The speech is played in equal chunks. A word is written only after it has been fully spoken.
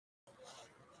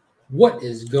What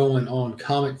is going on,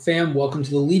 comic fam? Welcome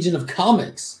to the Legion of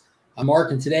Comics. I'm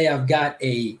Mark, and today I've got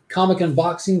a comic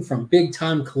unboxing from Big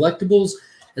Time Collectables,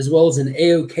 as well as an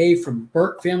AOK from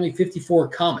Berk Family 54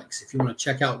 Comics. If you want to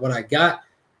check out what I got,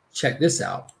 check this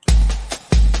out.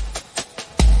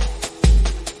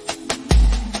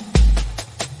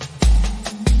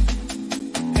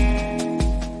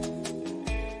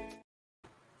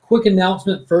 Quick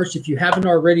announcement first. If you haven't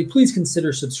already, please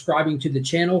consider subscribing to the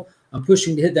channel. I'm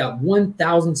pushing to hit that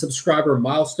 1,000 subscriber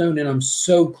milestone, and I'm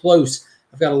so close.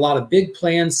 I've got a lot of big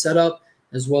plans set up,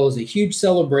 as well as a huge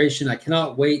celebration. I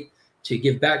cannot wait to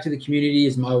give back to the community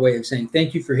as my way of saying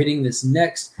thank you for hitting this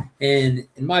next, and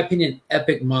in my opinion,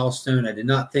 epic milestone. I did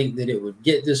not think that it would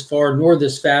get this far nor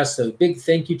this fast, so big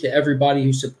thank you to everybody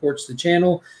who supports the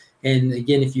channel. And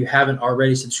again, if you haven't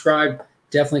already subscribed,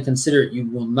 definitely consider it. You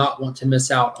will not want to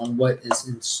miss out on what is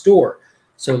in store.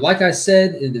 So like I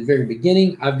said in the very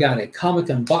beginning, I've got a comic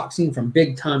unboxing from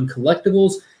Big Time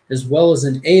Collectables, as well as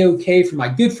an AOK from my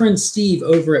good friend Steve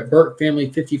over at Berk Family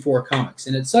 54 Comics.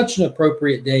 And it's such an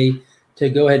appropriate day to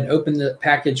go ahead and open the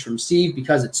package from Steve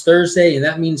because it's Thursday, and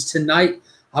that means tonight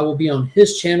I will be on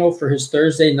his channel for his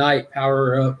Thursday night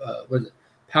Powered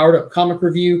Up comic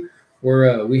review,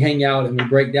 where we hang out and we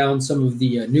break down some of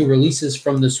the new releases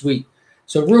from this week.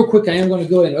 So real quick, I am going to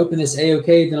go ahead and open this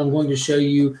AOK, then I'm going to show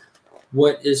you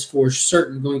what is for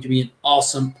certain going to be an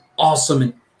awesome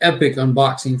and epic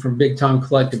unboxing from Big Time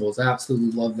Collectables. I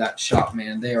absolutely love that shop,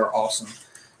 man. They are awesome.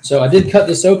 So I did cut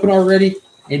this open already,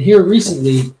 and here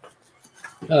recently,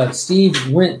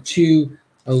 Steve went to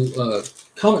a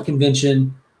comic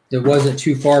convention that wasn't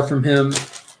too far from him,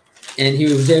 and he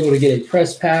was able to get a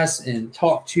press pass and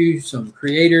talk to some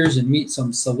creators and meet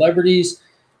some celebrities.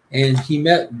 And he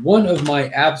met one of my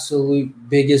absolute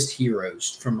biggest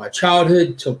heroes from my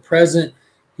childhood till present.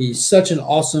 He's such an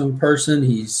awesome person.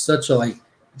 He's such a,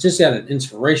 just got an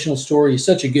inspirational story. He's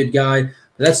such a good guy. But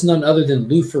that's none other than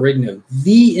Lou Ferrigno,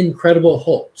 the Incredible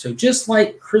Hulk. So just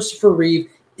like Christopher Reeve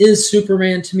is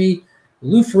Superman to me,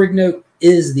 Lou Ferrigno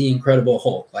is the Incredible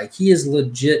Hulk. Like, he is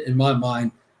legit in my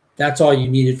mind. That's all you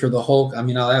needed for the Hulk. I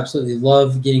mean, I absolutely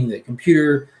love getting the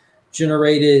computer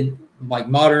generated, like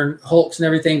modern Hulks and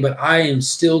everything, but I am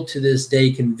still to this day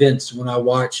convinced when I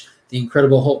watch the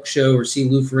Incredible Hulk show or see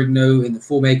Lou Ferrigno in the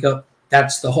full makeup,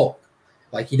 that's the Hulk.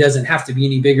 Like, he doesn't have to be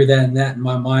any bigger than that in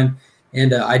my mind.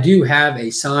 And I do have a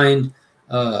signed,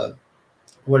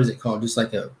 what is it called? Just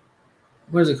like a,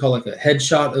 what is it called? Like a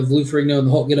headshot of Lou Ferrigno in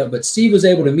the Hulk getup. But Steve was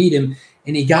able to meet him,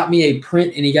 and he got me a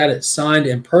print, and he got it signed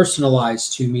and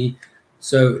personalized to me.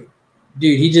 So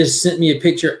dude, he just sent me a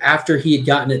picture after he had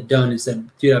gotten it done and said,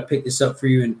 dude, I picked this up for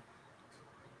you. And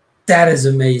that is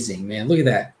amazing, man. Look at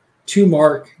that. To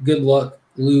Mark, good luck,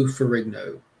 Lou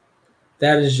Ferrigno.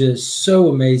 That is just so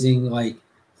amazing. Like,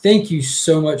 thank you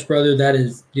so much, brother. That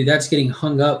is, dude, that's getting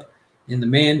hung up in the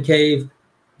man cave.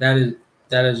 That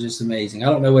is just amazing. I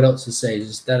don't know what else to say.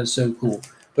 Just, that is so cool.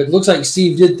 But it looks like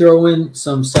Steve did throw in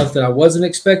some stuff that I wasn't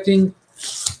expecting.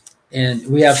 And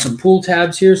we have some pull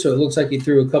tabs here, so it looks like he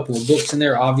threw a couple of books in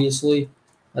there, obviously.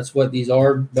 That's what these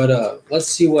are. But let's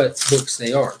see what books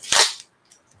they are.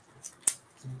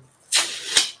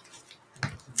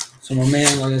 So my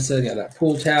man, like I said, got that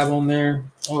pull tab on there.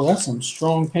 Oh, that's some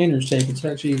strong painter's tape. It's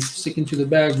actually sticking to the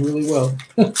bag really well.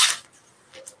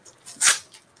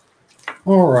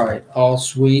 All right. All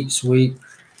sweet, sweet.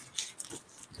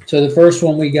 So the first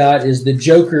one we got is the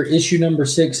Joker issue number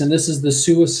 6, and this is the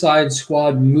Suicide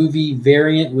Squad movie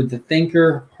variant with the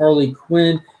Thinker, Harley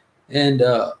Quinn, and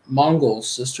Mongol's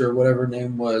sister, whatever her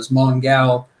name was,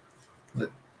 Mongal.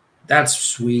 But that's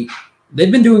sweet. They've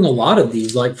been doing a lot of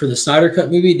these. Like for the Snyder Cut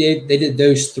movie, they did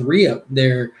those 3 up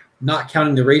there, not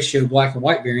counting the ratio black and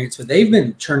white variants, but they've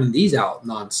been churning these out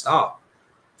nonstop.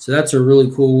 So that's a really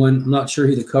cool one. I'm not sure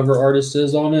who the cover artist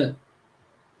is on it.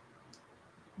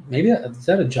 Maybe is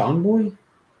that a John Boy?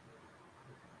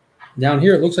 Down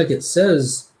here, it looks like it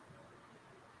says,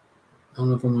 I don't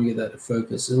know if I'm going to get that to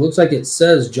focus. It looks like it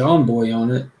says John Boy on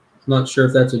it. I'm not sure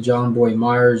if that's a John Boy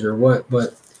Myers or what,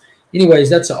 but anyways,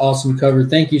 that's an awesome cover.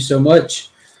 Thank you so much.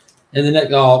 And the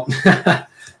next, oh,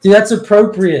 dude, that's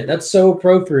appropriate. That's so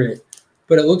appropriate.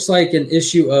 But it looks like an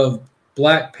issue of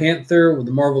Black Panther with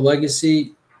the Marvel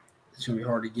Legacy. It's going to be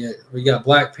hard to get. We got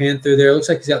Black Panther there. It looks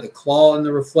like he's got the claw in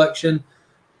the reflection,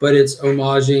 but it's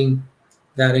homaging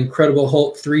that Incredible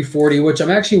Hulk 340, which I'm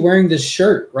actually wearing this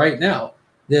shirt right now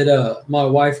that my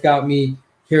wife got me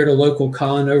here at a local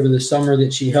con over the summer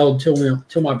that she held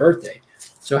till my birthday.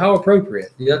 So how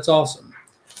appropriate. Dude, that's awesome.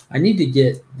 I need to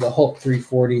get the Hulk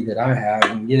 340 that I have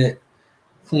and get it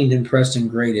cleaned and pressed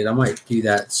and graded. I might do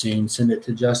that soon. Send it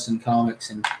to Justin Comics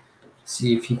and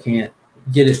see if he can't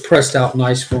get it pressed out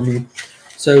nice for me.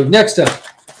 So next up,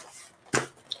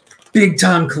 Big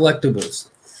Time Collectables.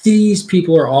 These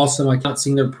people are awesome. I can't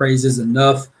sing their praises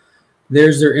enough.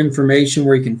 There's their information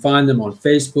where you can find them on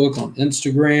Facebook, on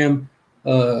Instagram,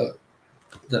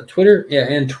 Twitter, yeah,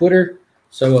 and Twitter.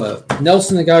 So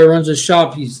Nelson, the guy who runs the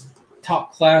shop, he's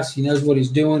top class. He knows what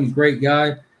he's doing. Great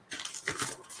guy.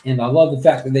 And I love the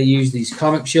fact that they use these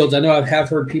comic shields. I know I have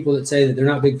heard people that say that they're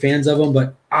not big fans of them,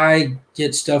 but I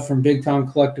get stuff from Big Time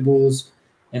Collectables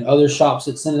and other shops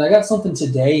that send it. I got something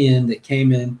today in that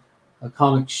came in, a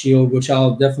comic shield, which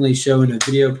I'll definitely show in a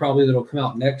video probably that'll come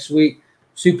out next week.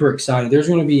 Super excited. There's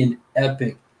going to be an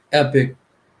epic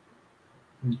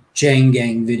Jang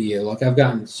Gang video. Like, I've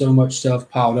gotten so much stuff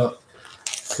piled up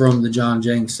from the John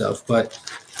Jang stuff. But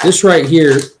this right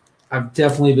here, I've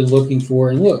definitely been looking for.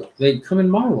 And look, they come in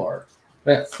Mylar.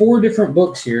 I got 4 different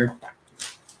books here.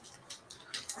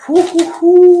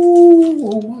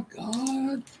 Oh my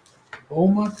God. Oh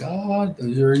my God.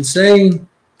 Those are insane.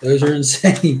 Those are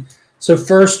insane. So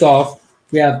first off,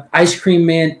 we have Ice Cream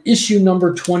Man issue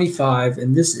number 25.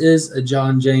 And this is a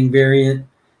John Jang variant.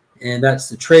 And that's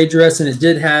the trade dress. And it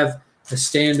did have a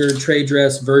standard trade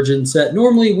dress virgin set.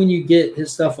 Normally when you get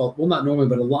his stuff, well, not normally,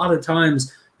 but a lot of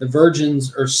times the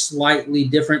virgins are slightly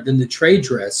different than the trade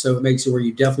dress. So it makes it where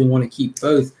you definitely want to keep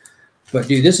both. But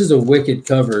dude, this is a wicked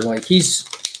cover. Like, he's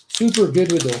super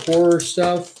good with the horror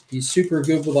stuff. He's super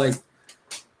good with like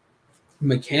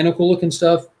mechanical looking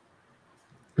stuff.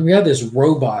 And we have this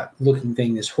robot looking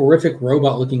thing, this horrific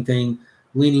robot looking thing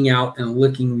leaning out and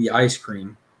licking the ice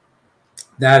cream.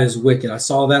 That is wicked. I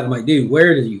saw that. I'm like, dude,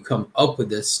 where did you come up with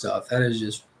this stuff? That is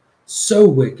just so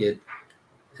wicked.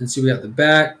 And so we got the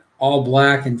back, all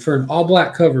black. And for an all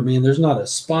black cover, man, there's not a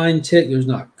spine tick. There's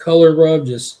not color rub,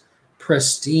 just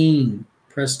pristine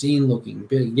looking.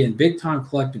 Again, Big Time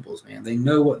Collectables, man. They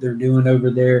know what they're doing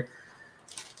over there.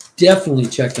 Definitely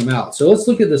check them out. So let's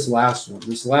look at this last one.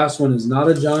 This last one is not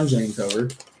a John Jang cover,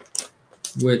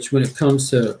 which when it comes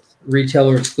to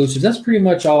retailer exclusives, that's pretty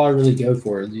much all I really go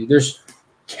for. There's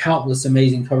countless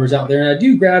amazing covers out there, and I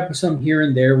do grab some here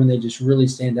and there when they just really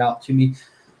stand out to me.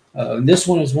 This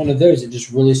one is one of those that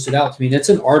just really stood out to me, and it's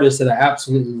an artist that I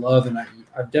absolutely love, and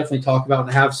I've definitely talked about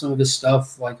and have some of his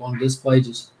stuff like on display,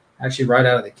 just actually right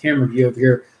out of the camera view over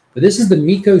here. But this is the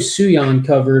Miko Suyon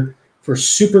cover for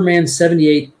Superman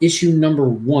 78 issue number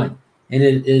 1, and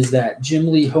it is that Jim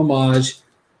Lee homage.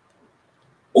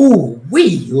 Oh,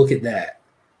 look at that.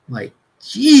 Like,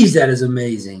 geez, that is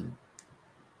amazing.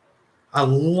 I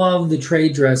love the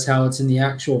trade dress, how it's in the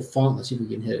actual font. Let's see if we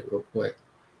can hit it real quick.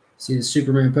 See the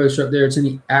Superman poster up there? It's in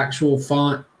the actual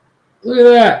font. Look at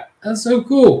that. That's so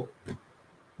cool.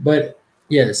 But,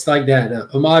 yeah, it's like that.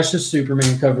 Homage to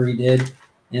Superman cover he did.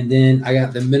 And then I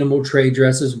got the minimal trade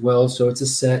dress as well. So it's a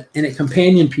set. And it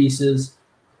companion pieces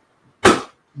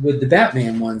with the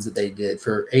Batman ones that they did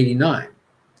for 89.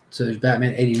 So there's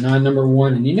Batman 89 number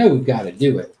 1. And you know we've got to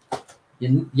do it.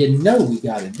 You know we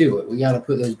got to do it. We got to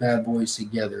put those bad boys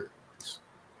together.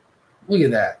 Look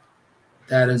at that.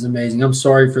 That is amazing. I'm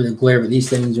sorry for the glare, but these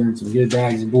things are in some good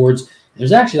bags and boards.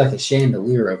 There's actually like a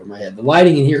chandelier over my head. The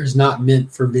lighting in here is not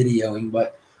meant for videoing,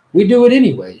 but we do it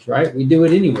anyways, right? We do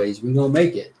it anyways. We're going to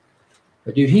make it.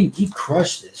 But, dude, he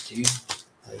crushed this, dude.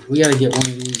 Like, we got to get one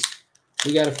of these.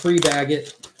 We got to free bag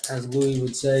it, as Louis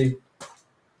would say.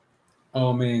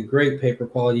 Oh, man, great paper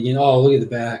quality again. Oh, look at the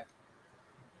back.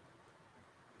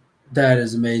 That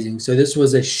is amazing. So this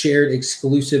was a shared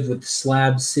exclusive with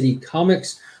Slab City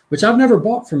Comics, which I've never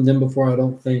bought from them before, I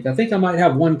don't think. I think I might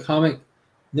have one comic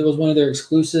that was one of their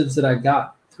exclusives that I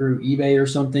got through eBay or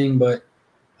something, but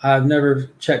I've never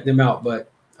checked them out.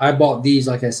 But I bought these,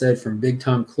 like I said, from Big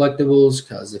Time Collectables,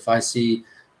 because if I see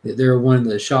that they're one of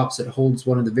the shops that holds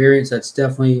one of the variants, that's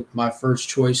definitely my first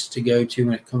choice to go to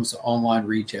when it comes to online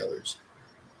retailers.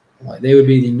 Like, they would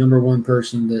be the #1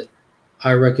 person that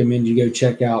I recommend you go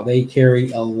check out. They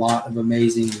carry a lot of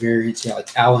amazing variants. Yeah, like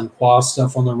Alan Kwa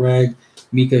stuff on the reg,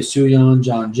 Miko Suyon,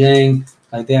 John Jang.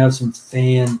 Like, they have some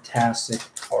fantastic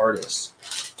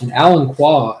artists. And Alan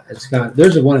Kwa,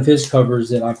 there's one of his covers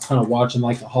that I'm kind of watching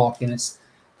like a hawk, and it's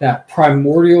that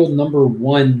Primordial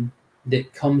 #1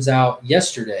 that comes out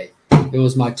yesterday. It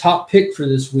was my top pick for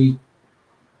this week.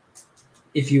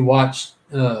 If you watch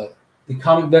the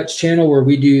Comic Bets channel, where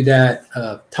we do that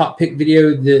top pick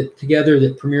video together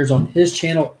that premieres on his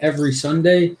channel every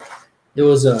Sunday, it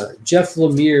was Jeff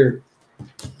Lemire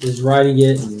is writing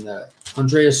it, and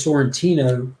Andrea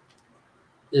Sorrentino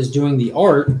is doing the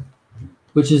art,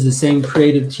 which is the same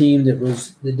creative team that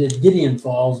did Gideon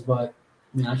Falls, but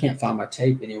I mean, I can't find my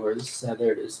tape anywhere.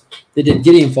 There it is. They did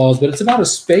Gideon Falls, but it's about a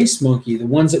space monkey, the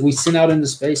ones that we sent out into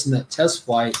space in that test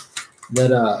flight.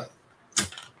 that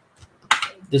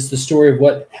this is the story of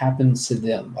what happens to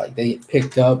them. Like they get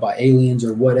picked up by aliens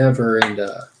or whatever, and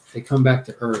they come back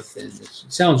to Earth, and it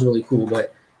sounds really cool.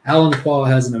 But Alan Qual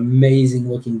has an amazing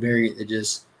looking variant that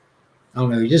just, I don't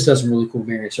know, he just does some really cool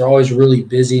variants. They're always really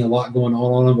busy and a lot going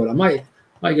on them, but I might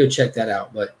go check that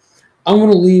out. But I'm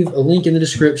going to leave a link in the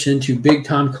description to Big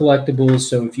Time Collectables.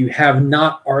 So if you have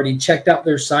not already checked out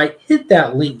their site, hit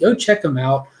that link. Go check them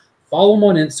out. Follow them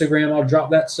on Instagram. I'll drop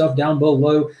that stuff down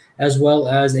below, as well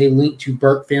as a link to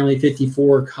Berk Family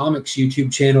 54 Comics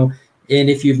YouTube channel. And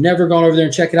if you've never gone over there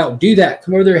and check it out, do that.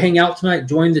 Come over there, hang out tonight,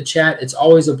 join the chat. It's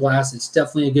always a blast. It's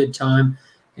definitely a good time.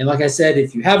 And like I said,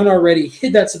 if you haven't already,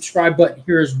 hit that subscribe button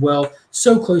here as well.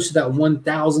 So close to that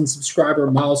 1,000 subscriber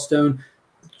milestone.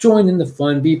 Join in the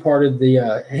fun, be part of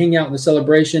the hangout and the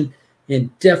celebration,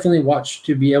 and definitely watch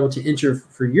to be able to enter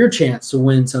for your chance to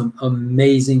win some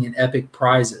amazing and epic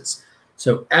prizes.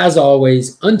 So as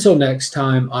always, until next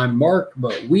time, I'm Mark,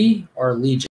 but we are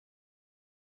Legion.